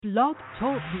Blog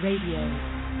Talk Radio.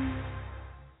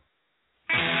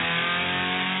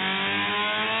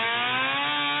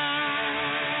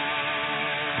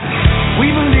 We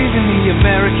believe in the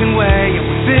American way, and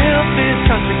we built this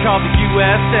country called the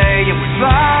USA, and we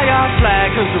fly our flag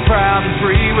cause we're proud and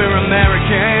free, we're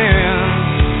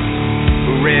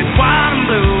Americans. Red, white, and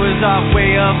blue is our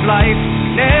way of life.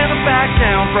 Never back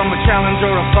down from a challenge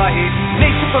or a fight.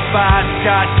 Nature provides,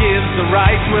 God gives the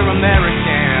rights, we're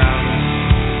Americans.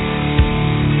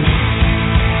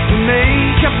 We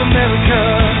make up America,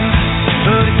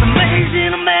 it's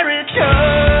amazing America.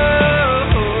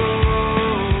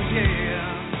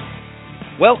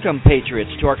 Welcome,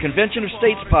 Patriots, to our Convention of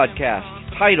States podcast,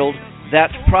 titled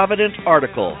That Provident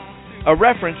Article, a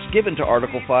reference given to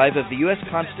Article 5 of the U.S.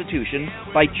 Constitution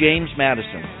by James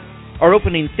Madison. Our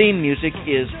opening theme music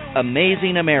is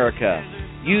Amazing America,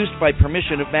 used by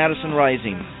permission of Madison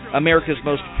Rising, America's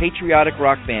most patriotic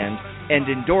rock band and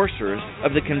endorsers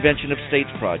of the Convention of States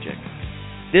project.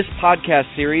 This podcast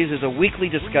series is a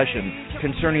weekly discussion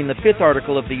concerning the fifth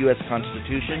article of the U.S.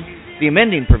 Constitution, the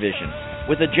amending provision,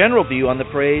 with a general view on the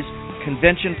phrase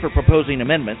Convention for Proposing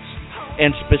Amendments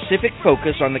and specific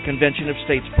focus on the Convention of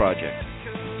States project.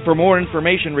 For more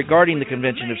information regarding the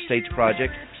Convention of States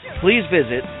project, please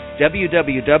visit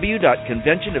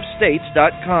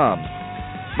www.conventionofstates.com.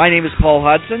 My name is Paul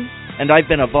Hodson, and I've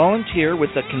been a volunteer with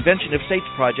the Convention of States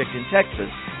project in Texas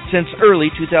since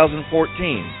early 2014.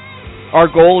 Our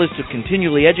goal is to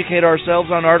continually educate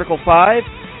ourselves on Article 5,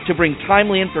 to bring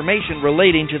timely information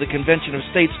relating to the Convention of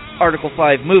States Article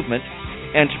 5 movement,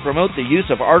 and to promote the use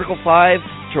of Article 5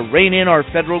 to rein in our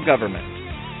federal government.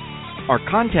 Our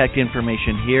contact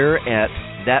information here at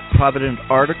That Provident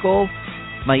Article,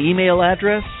 my email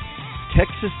address,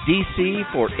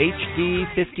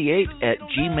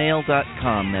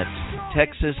 texasdc4hd58@gmail.com. That's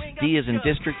Texas, D as in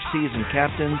district, C as in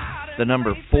captain, the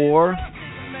number 4,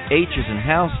 H as in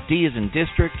house, D as in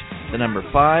district, the number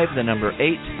 5, the number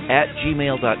 8,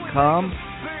 @gmail.com.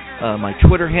 My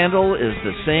Twitter handle is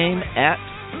the same,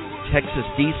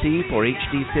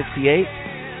 @TexasDC4HD58.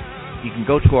 You can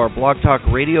go to our Blog Talk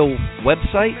Radio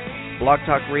website,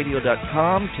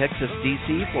 blogtalkradio.com,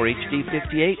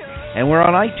 TexasDC4HD58, and we're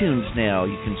on iTunes now.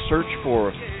 You can search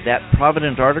for That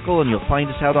Provident Article, and you'll find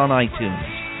us out on iTunes.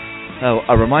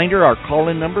 A reminder, our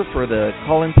call-in number for the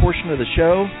call-in portion of the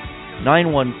show,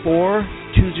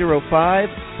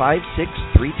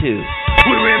 914-205-5632.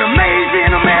 We're an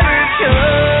amazing America.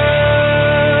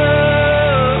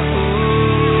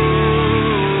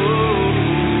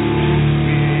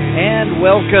 And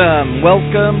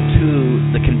welcome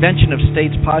to the Convention of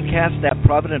States podcast, That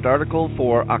Provident Article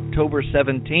for October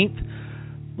 17th.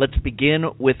 Let's begin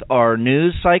with our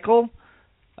news cycle.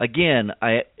 Again,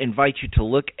 I invite you to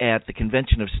look at the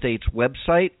Convention of States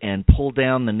website and pull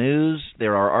down the news.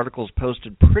 There are articles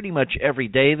posted pretty much every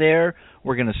day there.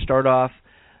 We're going to start off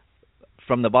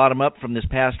from the bottom up from this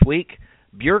past week.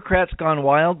 Bureaucrats Gone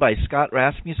Wild by Scott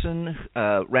Rasmussen,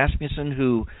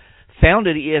 who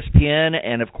founded ESPN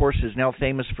and, of course, is now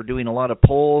famous for doing a lot of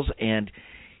polls. And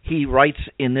he writes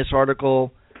in this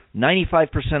article,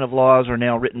 95% of laws are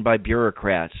now written by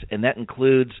bureaucrats, and that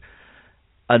includes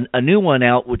a new one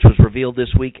out, which was revealed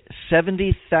this week,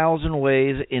 70,000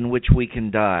 ways in which we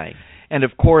can die. And,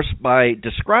 of course, by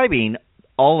describing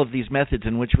all of these methods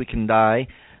in which we can die,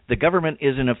 the government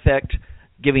is, in effect,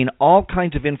 giving all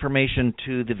kinds of information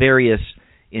to the various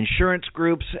insurance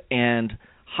groups and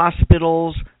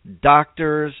hospitals,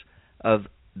 doctors, of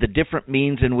the different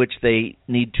means in which they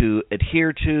need to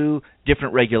adhere to,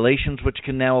 different regulations which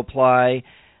can now apply,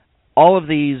 all of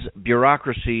these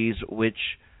bureaucracies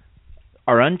which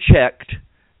are unchecked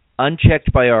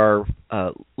by our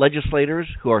legislators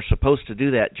who are supposed to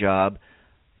do that job.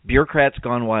 Bureaucrats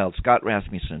Gone Wild, Scott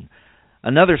Rasmussen.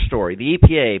 Another story, the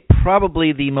EPA,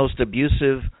 probably the most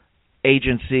abusive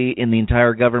agency in the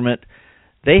entire government.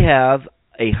 They have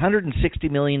a $160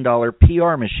 million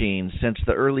PR machine since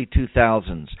the early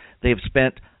 2000s. They have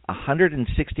spent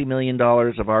 $160 million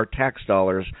of our tax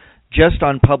dollars just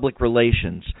on public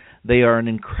relations. They are an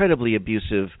incredibly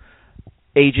abusive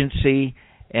agency,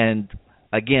 and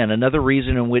again, another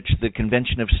reason in which the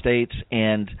Convention of States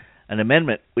and an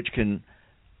amendment which can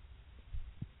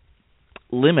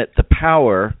limit the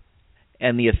power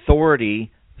and the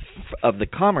authority of the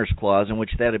Commerce Clause, in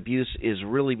which that abuse is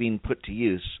really being put to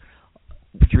use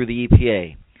through the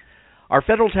EPA. Our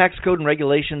federal tax code and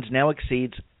regulations now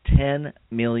exceeds 10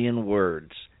 million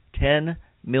words. 10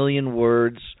 million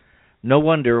words. No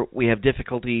wonder we have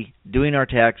difficulty doing our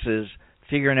taxes,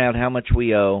 figuring out how much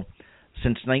we owe.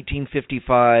 Since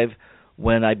 1955,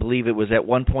 when I believe it was at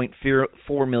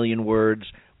 1.4 million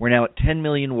words, we're now at 10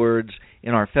 million words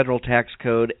in our federal tax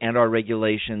code and our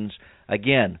regulations.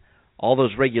 Again, all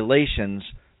those regulations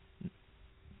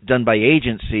done by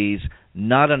agencies,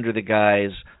 not under the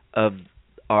guise of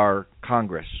our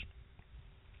Congress.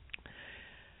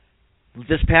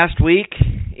 This past week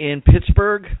in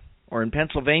Pittsburgh, or in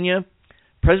Pennsylvania,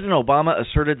 President Obama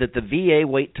asserted that the VA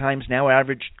wait times now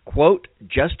average, quote,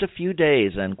 just a few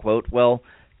days, unquote. Well,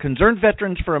 Concerned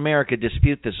Veterans for America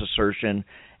dispute this assertion,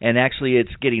 and actually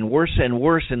it's getting worse and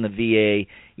worse in the VA,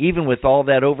 even with all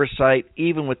that oversight,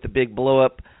 even with the big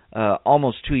blow-up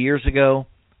almost 2 years ago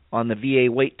on the VA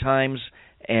wait times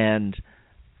and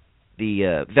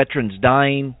the veterans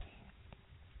dying.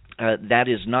 That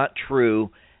is not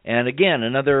true. And again,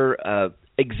 another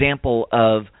example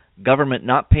of government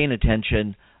not paying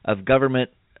attention, of government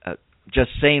just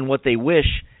saying what they wish.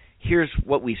 Here's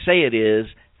what we say it is,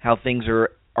 how things are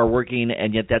working,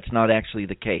 and yet that's not actually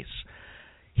the case.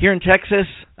 Here in Texas,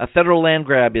 a federal land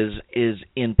grab is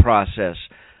in process.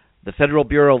 The Federal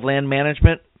Bureau of Land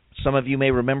Management, some of you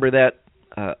may remember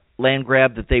that land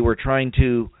grab that they were trying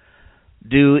to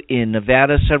do in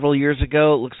Nevada several years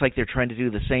ago. It looks like they're trying to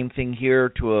do the same thing here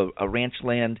to a ranch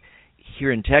land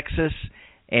here in Texas,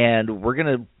 and we're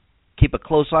going to keep a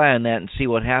close eye on that and see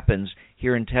what happens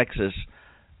here in Texas,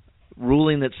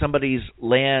 ruling that somebody's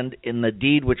land in the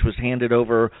deed which was handed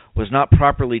over was not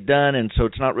properly done, and so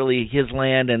it's not really his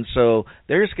land, and so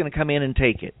they're just going to come in and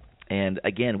take it. And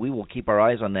again, we will keep our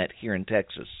eyes on that here in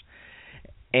Texas.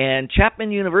 And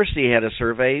Chapman University had a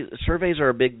survey. Surveys are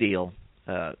a big deal.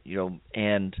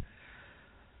 And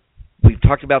we've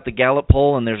talked about the Gallup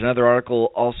poll, and there's another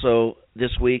article also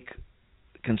this week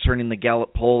concerning the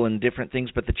Gallup poll and different things.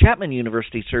 But the Chapman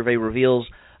University survey reveals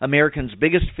Americans'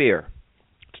 biggest fear.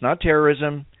 It's not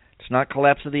terrorism. It's not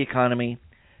collapse of the economy.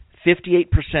 58%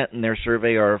 in their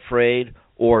survey are afraid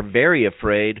or very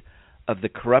afraid of the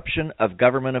corruption of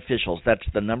government officials. That's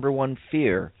the number one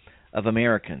fear of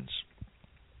Americans.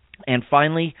 And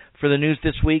finally, for the news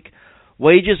this week,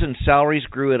 wages and salaries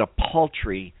grew at a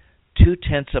paltry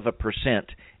 0.2%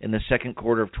 in the second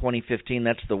quarter of 2015.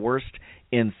 That's the worst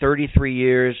in 33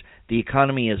 years. The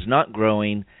economy is not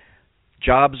growing.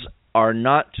 Jobs are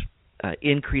not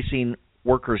increasing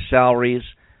workers' salaries.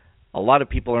 A lot of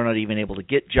people are not even able to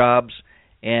get jobs.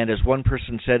 And as one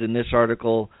person said in this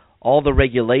article, all the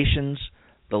regulations,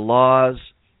 the laws,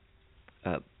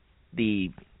 the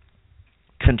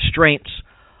constraints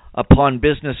upon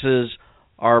businesses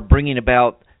are bringing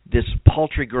about this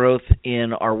paltry growth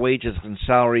in our wages and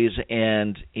salaries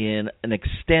and in an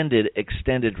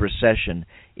extended recession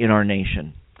in our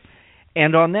nation.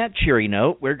 And on that cheery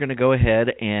note, we're going to go ahead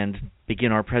and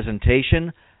begin our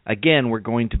presentation. Again, we're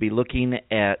going to be looking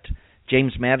at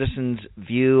James Madison's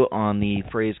view on the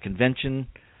phrase convention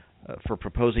for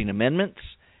proposing amendments.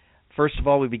 First of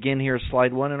all, we begin here,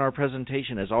 slide 1 in our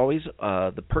presentation. As always,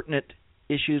 the pertinent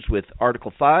issues with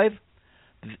Article 5.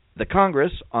 The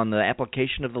Congress, on the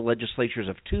application of the legislatures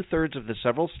of 2/3 of the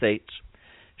several states,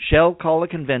 shall call a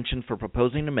convention for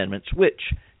proposing amendments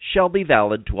which shall be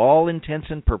valid to all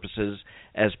intents and purposes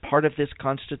as part of this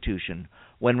Constitution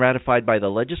when ratified by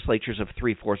the legislatures of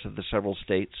 3/4 of the several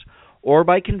states or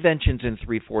by conventions in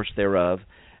 3/4 thereof,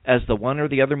 as the one or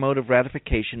the other mode of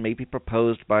ratification may be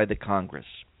proposed by the Congress.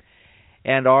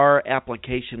 And our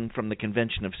application from the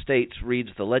Convention of States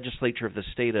reads, the legislature of the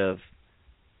state of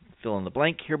fill in the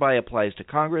blank hereby applies to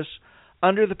Congress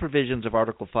under the provisions of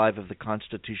Article 5 of the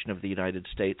Constitution of the United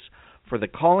States for the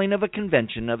calling of a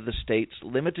convention of the states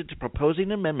limited to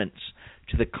proposing amendments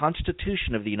to the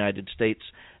Constitution of the United States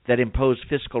that impose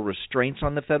fiscal restraints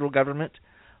on the federal government,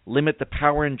 limit the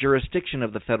power and jurisdiction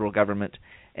of the federal government,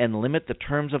 and limit the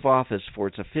terms of office for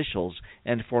its officials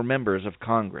and for members of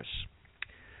Congress.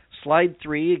 Slide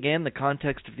 3, again, the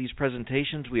context of these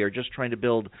presentations. We are just trying to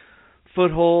build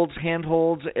footholds,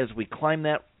 handholds as we climb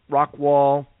that rock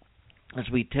wall, as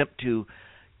we attempt to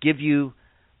give you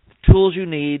tools you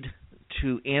need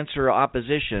to answer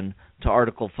opposition to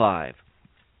Article 5.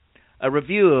 A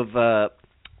review of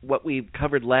what we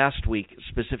covered last week,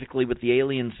 specifically with the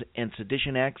Alien and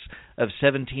Sedition Acts of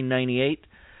 1798.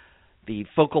 The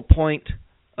focal point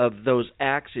of those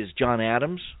acts is John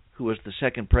Adams, who was the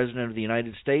second president of the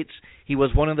United States. He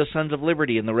was one of the Sons of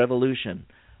Liberty in the Revolution,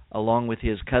 along with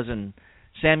his cousin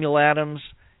Samuel Adams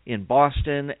in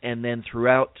Boston, and then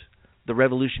throughout the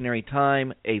Revolutionary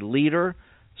time, a leader.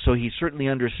 So he certainly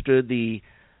understood the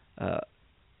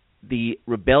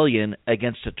rebellion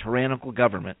against a tyrannical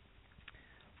government.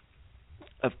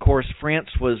 Of course, France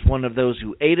was one of those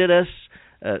who aided us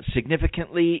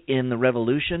significantly in the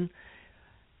Revolution.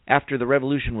 After the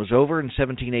Revolution was over in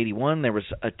 1781, there was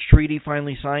a treaty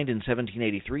finally signed in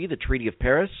 1783, the Treaty of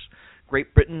Paris,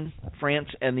 Great Britain, France,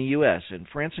 and the U.S. And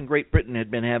France and Great Britain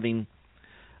had been having,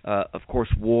 of course,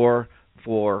 war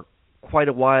for quite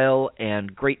a while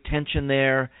and great tension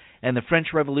there. And the French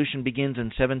Revolution begins in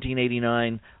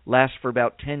 1789, lasts for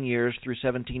about 10 years through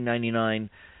 1799.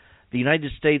 The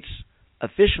United States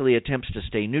officially attempts to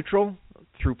stay neutral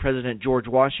through President George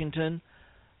Washington,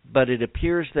 but it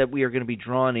appears that we are going to be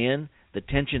drawn in. The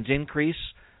tensions increase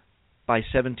by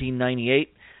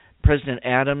 1798. President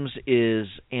Adams is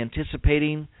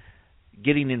anticipating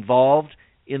getting involved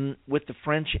with the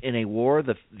French in a war.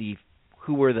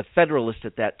 Who were the Federalists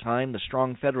at that time, the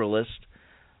strong Federalists,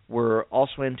 were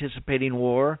also anticipating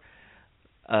war.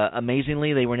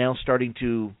 Amazingly, they were now starting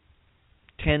to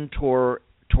tend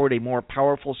toward a more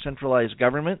powerful centralized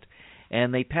government,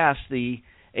 and they passed the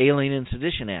Alien and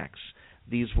Sedition Acts.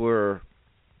 These were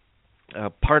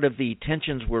part of the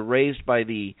tensions were raised by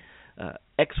the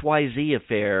XYZ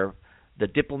affair, the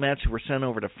diplomats who were sent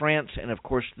over to France, and of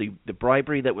course the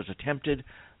bribery that was attempted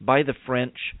by the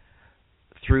French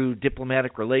through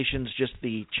diplomatic relations, just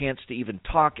the chance to even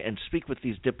talk and speak with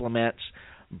these diplomats.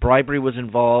 Bribery was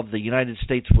involved. The United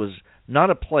States was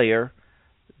not a player,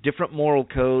 different moral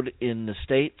code in the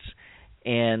states,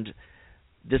 and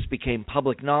this became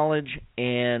public knowledge,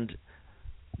 and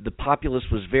the populace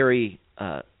was very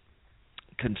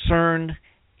concerned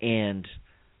and,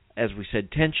 as we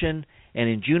said, tension. And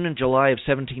in June and July of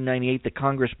 1798, the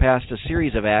Congress passed a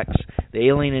series of acts, the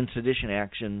Alien and Sedition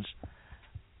Acts.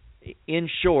 In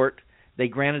short, they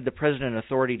granted the president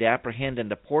authority to apprehend and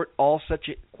deport all such,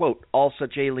 quote, all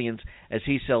such aliens as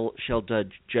he shall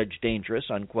judge dangerous,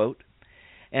 unquote.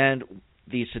 And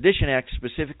the Sedition Act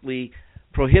specifically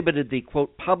prohibited the,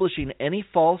 quote, publishing any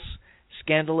false,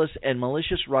 scandalous, and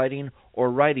malicious writing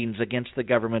or writings against the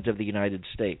government of the United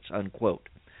States, unquote.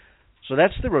 So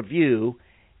that's the review.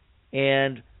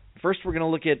 And first we're going to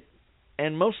look at,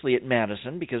 and mostly at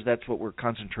Madison, because that's what we're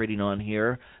concentrating on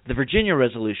here, the Virginia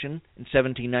Resolution in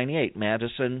 1798.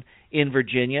 Madison in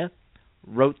Virginia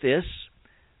wrote this.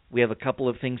 We have a couple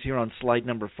of things here on slide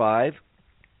number 5.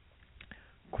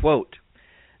 Quote,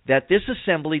 that this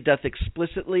assembly doth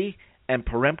explicitly and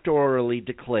peremptorily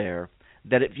declare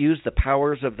that it views the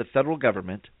powers of the federal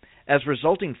government as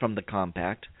resulting from the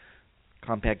compact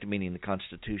meaning the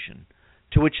Constitution,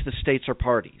 to which the states are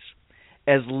parties,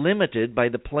 as limited by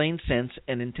the plain sense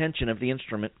and intention of the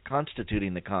instrument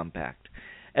constituting the compact,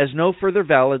 as no further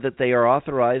valid that they are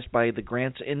authorized by the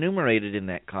grants enumerated in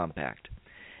that compact,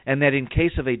 and that in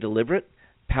case of a deliberate,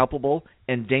 palpable,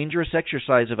 and dangerous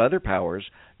exercise of other powers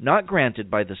not granted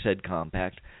by the said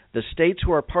compact, the states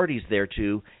who are parties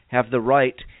thereto have the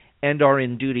right and are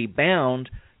in duty bound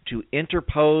to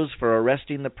interpose for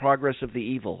arresting the progress of the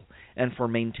evil, and for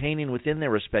maintaining within their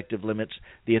respective limits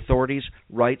the authorities,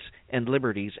 rights, and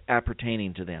liberties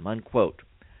appertaining to them, unquote.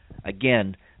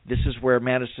 Again, this is where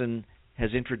Madison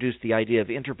has introduced the idea of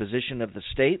interposition of the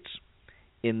states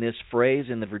in this phrase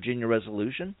in the Virginia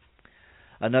Resolution.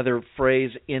 Another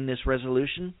phrase in this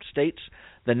resolution states,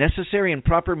 the necessary and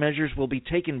proper measures will be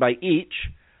taken by each,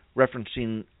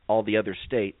 referencing all the other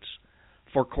states,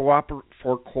 for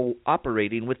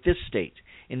cooperating with this state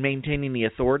in maintaining the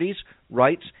authorities,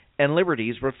 rights, and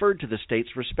liberties referred to the states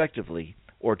respectively,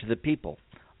 or to the people,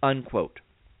 unquote.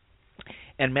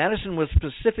 And Madison was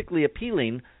specifically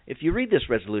appealing, if you read this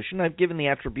resolution, I've given the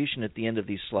attribution at the end of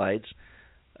these slides,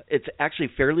 it's actually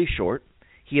fairly short.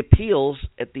 He appeals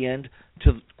at the end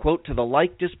to, quote, to the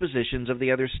like dispositions of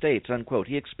the other states, unquote.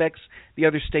 He expects the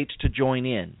other states to join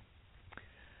in.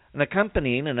 An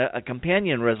accompanying and a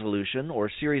companion resolution or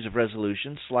series of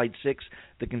resolutions, slide 6,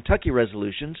 the Kentucky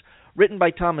resolutions, written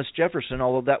by Thomas Jefferson,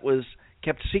 although that was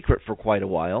kept secret for quite a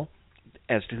while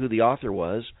as to who the author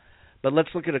was. But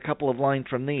let's look at a couple of lines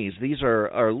from these. These are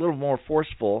a little more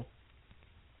forceful.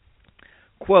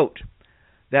 Quote,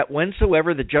 that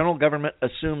whensoever the general government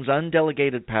assumes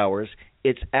undelegated powers,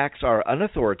 its acts are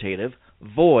unauthoritative,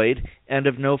 void, and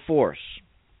of no force,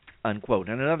 unquote.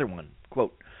 And another one,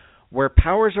 quote, where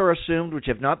powers are assumed which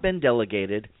have not been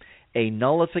delegated, a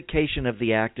nullification of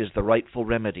the act is the rightful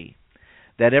remedy.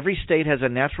 That every state has a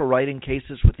natural right in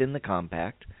cases within the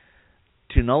compact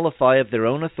to nullify of their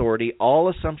own authority all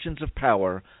assumptions of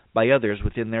power by others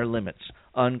within their limits,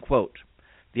 unquote.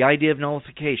 The idea of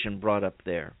nullification brought up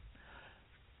there.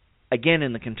 Again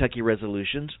in the Kentucky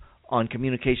resolutions on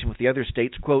communication with the other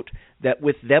states, quote, that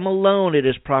with them alone it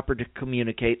is proper to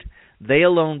communicate, they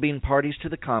alone being parties to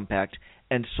the compact,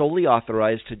 and solely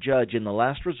authorized to judge in the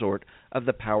last resort of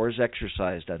the powers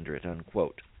exercised under it,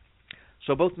 unquote.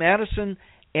 So both Madison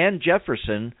and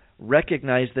Jefferson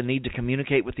recognized the need to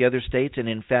communicate with the other states and,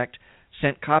 in fact,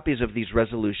 sent copies of these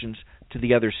resolutions to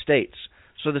the other states.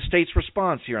 So the state's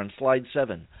response here on slide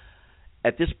 7.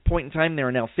 At this point in time, there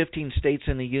are now 15 states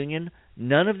in the Union.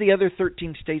 None of the other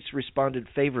 13 states responded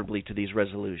favorably to these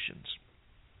resolutions.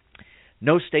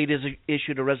 No state has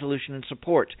issued a resolution in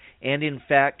support, and in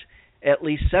fact, at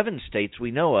least 7 states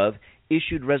we know of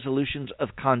issued resolutions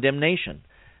of condemnation: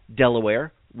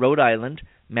 Delaware, Rhode Island,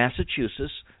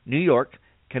 Massachusetts, New York,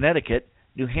 Connecticut,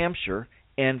 New Hampshire,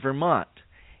 and Vermont.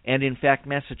 And in fact,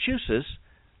 Massachusetts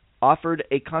offered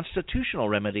a constitutional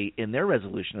remedy in their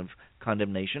resolution of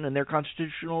condemnation, and their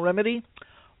constitutional remedy,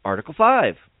 Article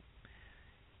 5.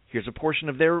 Here's a portion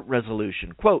of their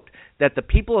resolution. Quote, that the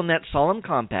people in that solemn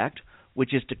compact,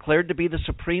 which is declared to be the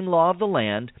supreme law of the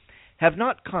land, have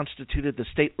not constituted the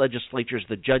state legislatures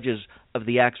the judges of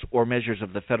the acts or measures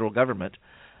of the federal government,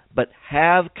 but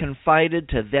have confided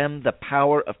to them the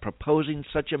power of proposing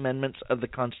such amendments of the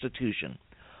Constitution,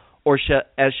 or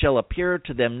as shall appear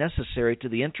to them necessary to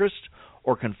the interest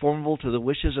or conformable to the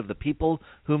wishes of the people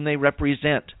whom they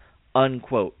represent,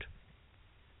 unquote.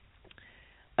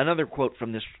 Another quote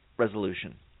from this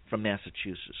resolution from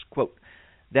Massachusetts, quote,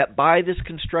 that by this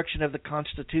construction of the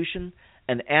Constitution,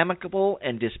 an amicable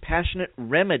and dispassionate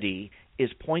remedy is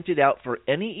pointed out for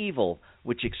any evil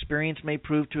which experience may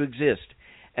prove to exist,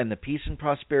 and the peace and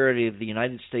prosperity of the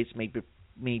United States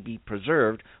may be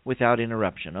preserved without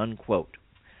interruption, unquote.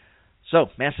 So,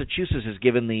 Massachusetts has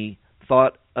given the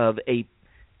thought of a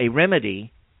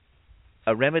remedy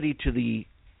to the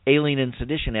Alien and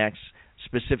Sedition Acts,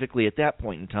 specifically at that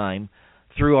point in time,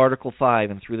 through Article 5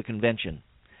 and through the convention.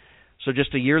 So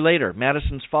just a year later,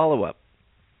 Madison's follow-up.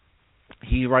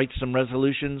 He writes some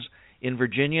resolutions in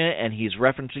Virginia, and he's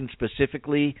referencing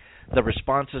specifically the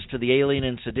responses to the Alien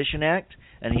and Sedition Act,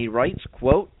 and he writes,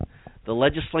 quote, the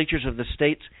legislatures of the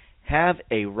states have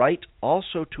a right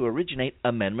also to originate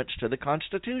amendments to the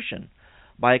Constitution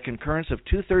by a concurrence of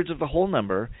 2/3 of the whole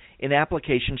number in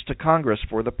applications to Congress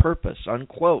for the purpose,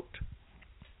 unquote.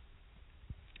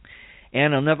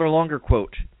 And another longer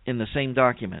quote in the same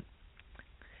document.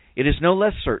 It is no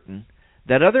less certain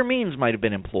that other means might have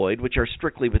been employed which are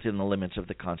strictly within the limits of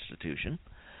the Constitution.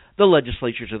 The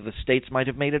legislatures of the states might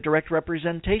have made a direct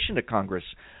representation to Congress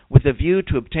with a view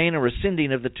to obtain a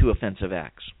rescinding of the 2 offensive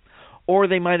acts. Or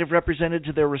they might have represented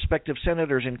to their respective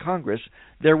senators in Congress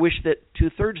their wish that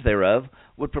 2/3 thereof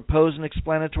would propose an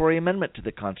explanatory amendment to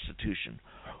the Constitution.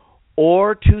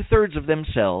 Or 2/3 of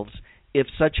themselves, if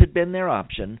such had been their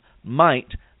option,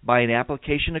 might, by an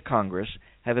application to Congress,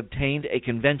 have obtained a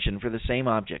convention for the same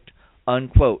object,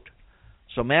 unquote.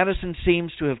 So Madison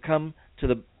seems to have come to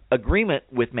the agreement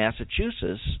with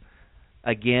Massachusetts,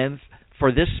 again,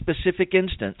 for this specific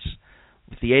instance,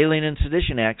 with the Alien and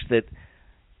Sedition Acts, that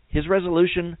his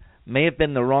resolution may have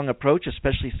been the wrong approach,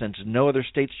 especially since no other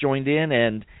states joined in,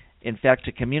 and, in fact,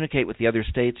 to communicate with the other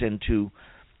states and to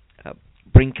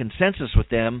bring consensus with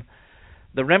them,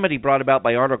 the remedy brought about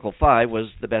by Article 5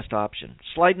 was the best option.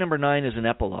 Slide number 9 is an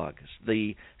epilogue.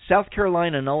 The South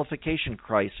Carolina nullification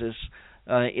crisis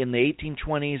in the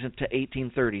 1820s to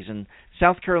 1830s, and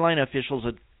South Carolina officials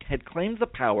had claimed the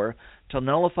power to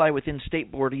nullify within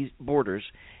state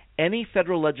borders any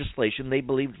federal legislation they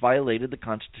believed violated the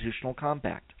Constitutional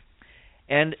Compact.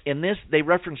 And in this, they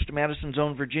referenced Madison's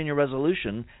own Virginia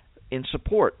resolution in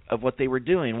support of what they were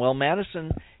doing. Well,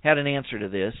 Madison had an answer to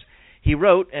this. He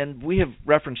wrote, and we have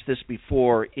referenced this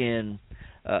before in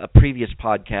a previous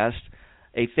podcast,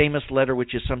 a famous letter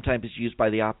which is sometimes used by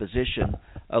the opposition,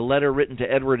 a letter written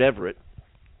to Edward Everett.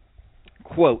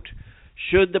 Quote,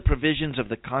 should the provisions of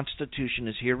the Constitution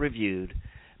as here reviewed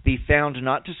be found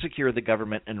not to secure the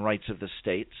government and rights of the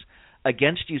states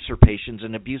against usurpations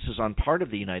and abuses on part of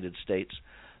the United States,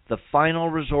 the final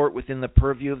resort within the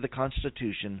purview of the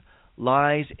Constitution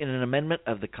lies in an amendment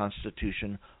of the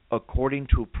Constitution according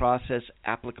to a process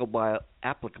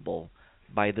applicable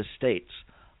by the states,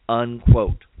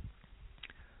 unquote.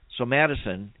 So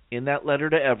Madison, in that letter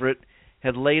to Everett,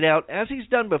 had laid out, as he's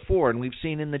done before, and we've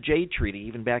seen in the Jade Treaty,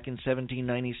 even back in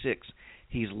 1796,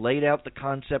 he's laid out the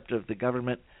concept of the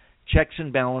government checks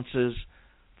and balances.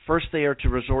 First, they are to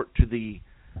resort to the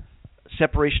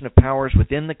separation of powers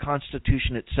within the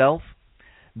Constitution itself.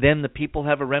 Then the people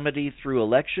have a remedy through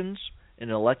elections in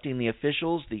electing the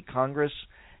officials, the Congress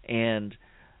and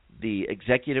the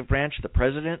executive branch, the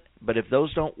president. But if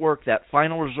those don't work, that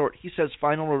final resort, he says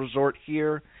final resort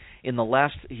here in the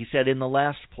last, he said in the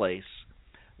last place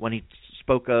when he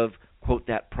spoke of, quote,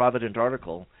 that provident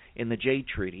article in the Jade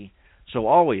Treaty. So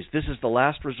always, this is the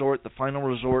last resort, the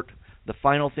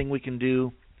final thing we can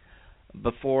do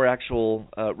before actual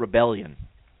rebellion.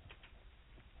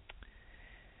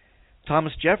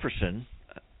 Thomas Jefferson,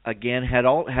 again, had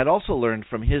also learned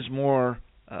from his more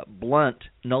blunt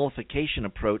nullification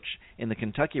approach in the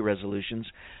Kentucky resolutions.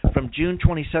 From June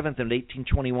 27th of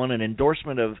 1821, an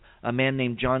endorsement of a man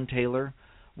named John Taylor,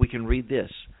 we can read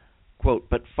this, quote,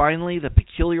 "But finally the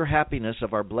peculiar happiness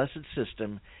of our blessed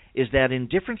system is that in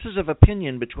differences of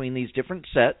opinion between these different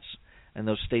sets," and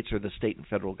those states are the state and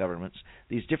federal governments,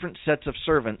 "these different sets of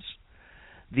servants,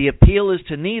 the appeal is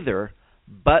to neither,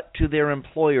 but to their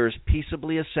employers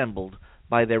peaceably assembled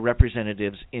by their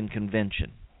representatives in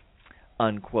convention."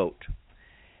 Unquote.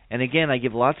 And again, I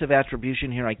give lots of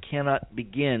attribution here. I cannot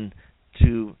begin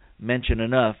to mention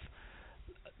enough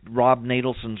Rob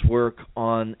Nadelson's work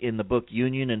in the book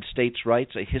Union and States'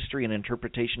 Rights, A History and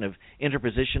Interpretation of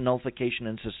Interposition, Nullification,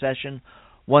 and Secession,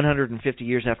 150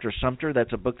 Years After Sumter.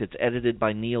 That's a book that's edited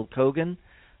by Neil Kogan.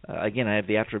 Again, I have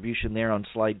the attribution there on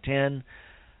slide 10.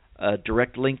 A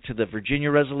direct link to the Virginia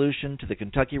Resolution, to the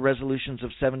Kentucky Resolutions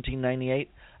of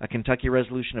 1798, a Kentucky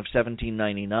Resolution of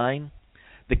 1799,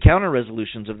 the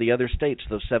counter-resolutions of the other states,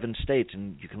 those 7 states,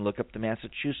 and you can look up the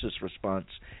Massachusetts response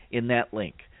in that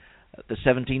link. The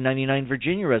 1799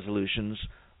 Virginia Resolutions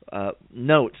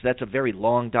notes, that's a very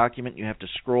long document. You have to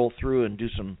scroll through and do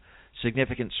some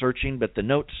significant searching, but the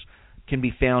notes can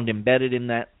be found embedded in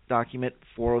that document,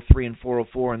 403 and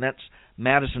 404, and that's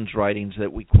Madison's writings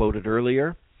that we quoted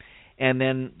earlier. And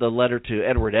then the letter to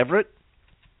Edward Everett,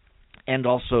 and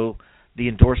also the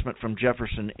endorsement from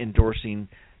Jefferson endorsing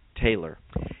Taylor.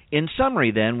 In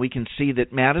summary, then, we can see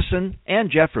that Madison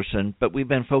and Jefferson, but we've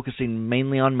been focusing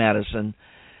mainly on Madison,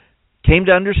 came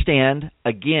to understand,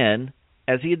 again,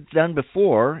 as he had done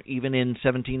before, even in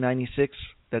 1796,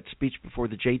 that speech before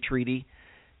the Jay Treaty,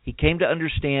 he came to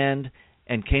understand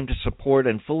and came to support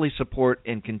and fully support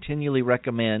and continually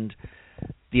recommend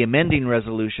the amending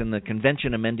resolution, the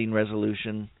convention amending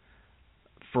resolution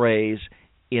phrase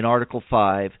in Article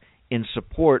 5 in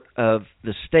support of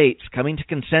the states coming to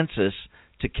consensus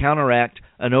to counteract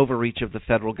an overreach of the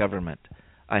federal government.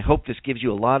 I hope this gives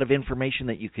you a lot of information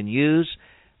that you can use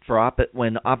for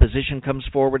when opposition comes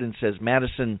forward and says,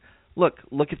 Madison, look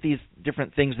at these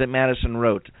different things that Madison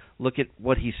wrote. Look at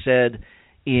what he said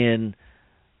in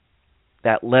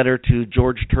that letter to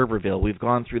George Turberville. We've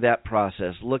gone through that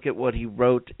process. Look at what he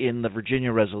wrote in the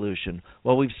Virginia Resolution.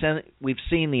 Well, we've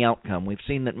seen the outcome. We've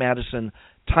seen that Madison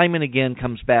time and again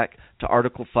comes back to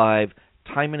Article 5,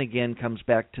 time and again comes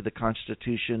back to the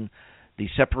Constitution, the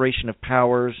separation of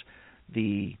powers,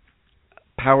 the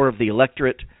power of the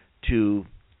electorate to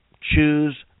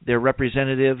choose their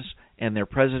representatives and their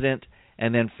president,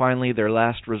 and then finally their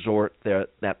last resort,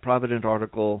 that provident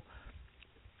article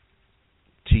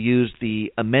to use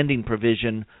the amending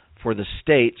provision for the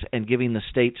states and giving the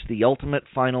states the ultimate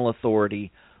final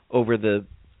authority over the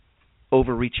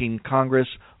overreaching Congress,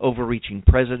 overreaching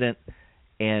president,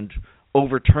 and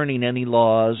overturning any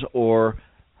laws or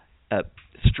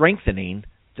strengthening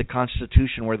the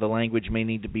Constitution where the language may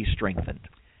need to be strengthened.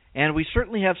 And we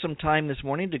certainly have some time this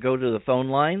morning to go to the phone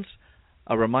lines.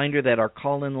 A reminder that our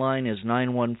call-in line is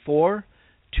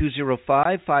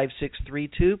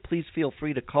 914-205-5632. Please feel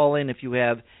free to call in if you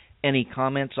have any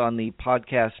comments on the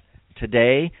podcast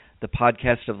today, the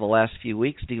podcast of the last few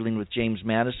weeks dealing with James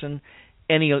Madison,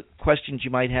 any questions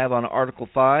you might have on Article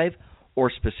 5 or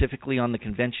specifically on the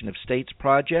Convention of States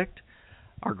project,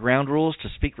 our ground rules to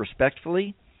speak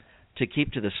respectfully, to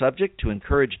keep to the subject, to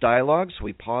encourage dialogue so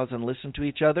we pause and listen to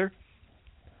each other.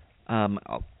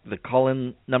 The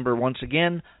call-in number once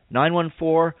again,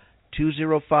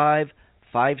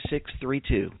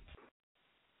 914-205-5632.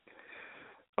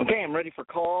 Okay, I'm ready for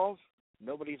calls.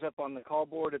 Nobody's up on the call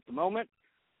board at the moment.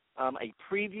 A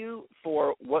preview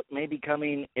for what may be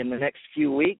coming in the next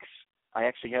few weeks. I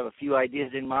actually have a few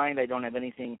ideas in mind. I don't have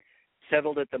anything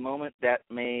settled at the moment. That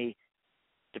may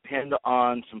depend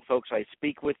on some folks I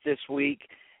speak with this week,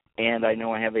 and I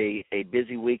know I have a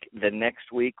busy week the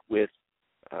next week with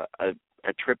a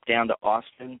trip down to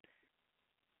Austin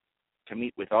to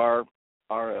meet with our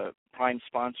prime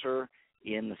sponsor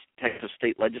in the Texas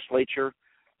State Legislature.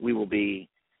 We will be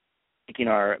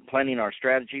planning our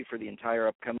strategy for the entire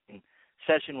upcoming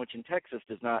session, which in Texas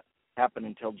does not happen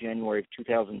until January of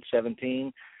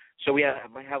 2017. So we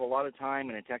have a lot of time,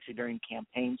 and it's actually during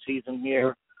campaign season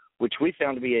here, which we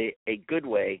found to be a good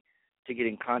way to get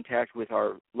in contact with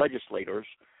our legislators.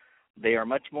 They are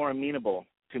much more amenable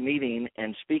to meeting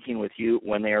and speaking with you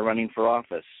when they are running for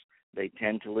office. They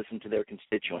tend to listen to their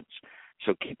constituents.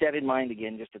 So keep that in mind.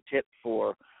 Again, just a tip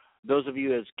for those of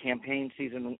you as campaign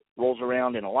season rolls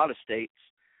around in a lot of states.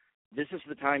 This is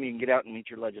the time you can get out and meet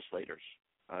your legislators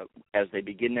as they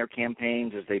begin their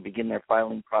campaigns, as they begin their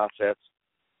filing process.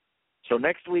 So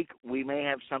next week we may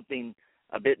have something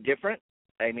a bit different.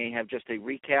 I may have just a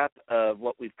recap of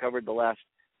what we've covered the last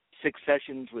 6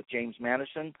 sessions with James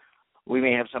Madison. We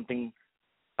may have something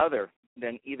other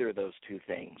than either of those two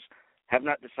things. Have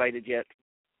not decided yet,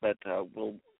 but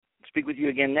we'll speak with you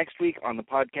again next week on the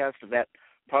podcast of That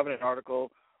Provident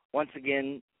Article. Once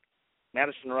again,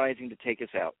 Madison Rising to take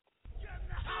us out.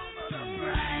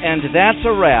 And that's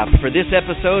a wrap for this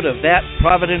episode of That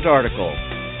Provident Article.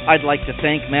 I'd like to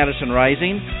thank Madison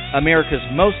Rising, America's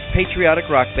most patriotic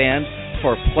rock band,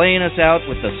 for playing us out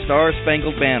with the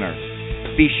Star-Spangled Banner.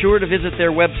 Be sure to visit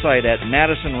their website at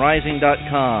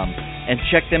madisonrising.com and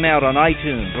check them out on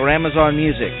iTunes or Amazon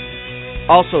Music.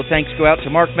 Also, thanks go out to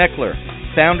Mark Meckler,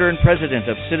 founder and president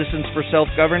of Citizens for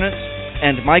Self-Governance,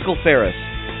 and Michael Ferris,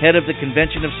 head of the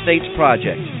Convention of States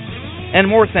Project. And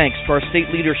more thanks to our state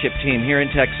leadership team here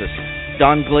in Texas,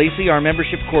 Don Glacy, our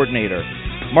membership coordinator,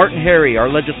 Martin Harry, our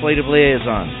legislative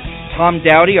liaison, Tom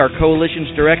Dowdy, our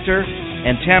coalition's director,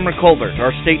 and Tamara Colbert,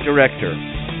 our state director.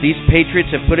 These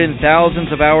patriots have put in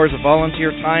thousands of hours of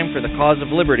volunteer time for the cause of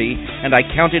liberty, and I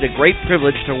count it a great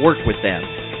privilege to work with them.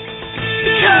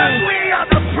 Because we are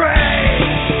the brave.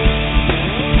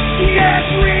 Yes,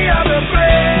 we are the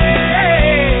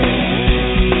brave.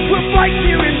 We'll fight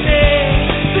you in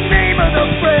the name of the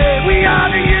brave. We are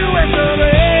the U.S. of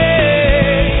A.